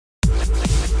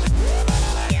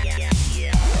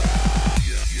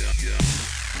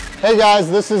Hey guys,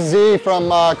 this is Z from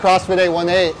CrossFit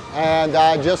 818, and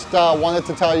I just wanted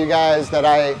to tell you guys that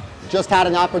I just had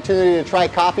an opportunity to try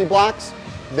coffee blocks.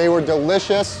 They were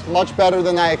delicious, much better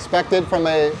than I expected from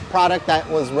a product that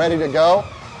was ready to go,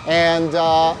 and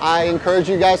I encourage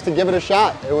you guys to give it a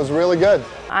shot. It was really good.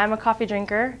 I'm a coffee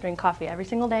drinker, drink coffee every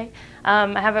single day.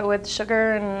 I have it with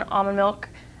sugar and almond milk.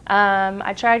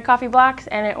 I tried coffee blocks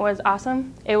and it was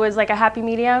awesome. It was like a happy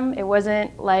medium. It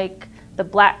wasn't like the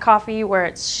black coffee where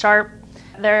it's sharp.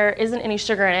 There isn't any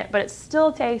sugar in it, but it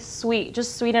still tastes sweet,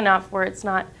 just sweet enough where it's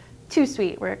not too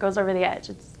sweet, where it goes over the edge.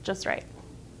 It's just right.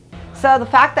 So the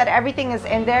fact that everything is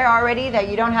in there already, that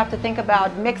you don't have to think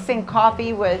about mixing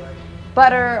coffee with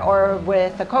butter or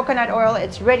with the coconut oil,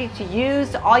 it's ready to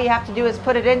use. All you have to do is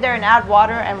put it in there and add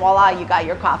water, and voila, you got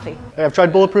your coffee. I've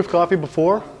tried bulletproof coffee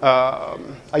before.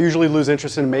 I usually lose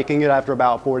interest in making it after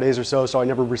about 4 days or so I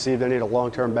never received any of the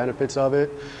long-term benefits of it.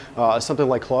 Something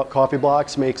like coffee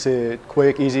blocks makes it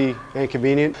quick, easy, and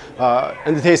convenient,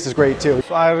 and the taste is great too.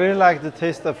 So I really like the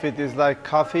taste of it. It's like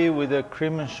coffee with a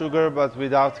cream and sugar, but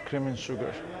without cream and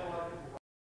sugar.